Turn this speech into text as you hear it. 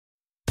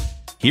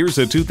Here's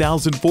a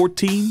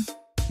 2014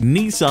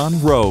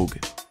 Nissan Rogue.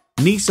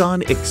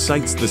 Nissan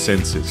excites the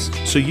senses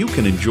so you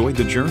can enjoy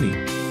the journey.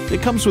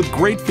 It comes with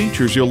great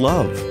features you'll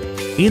love.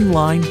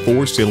 Inline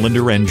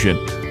 4-cylinder engine,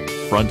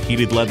 front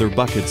heated leather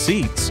bucket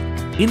seats,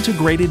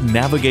 integrated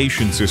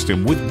navigation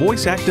system with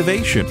voice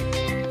activation,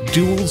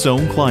 dual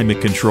zone climate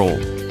control,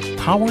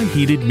 power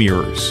heated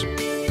mirrors,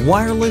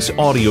 wireless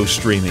audio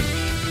streaming,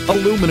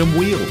 aluminum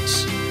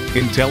wheels,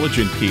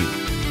 intelligent key,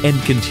 and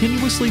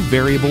continuously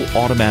variable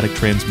automatic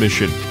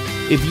transmission.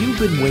 If you've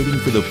been waiting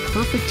for the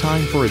perfect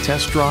time for a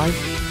test drive,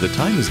 the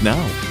time is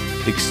now.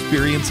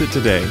 Experience it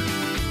today.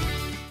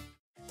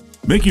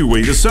 Make your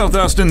way to South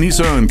Austin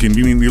Nissan,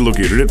 conveniently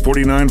located at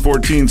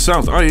 4914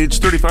 South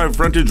IH-35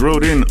 Frontage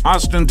Road in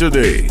Austin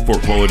today. For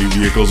quality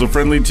vehicles, a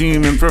friendly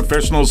team, and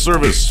professional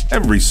service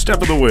every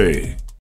step of the way.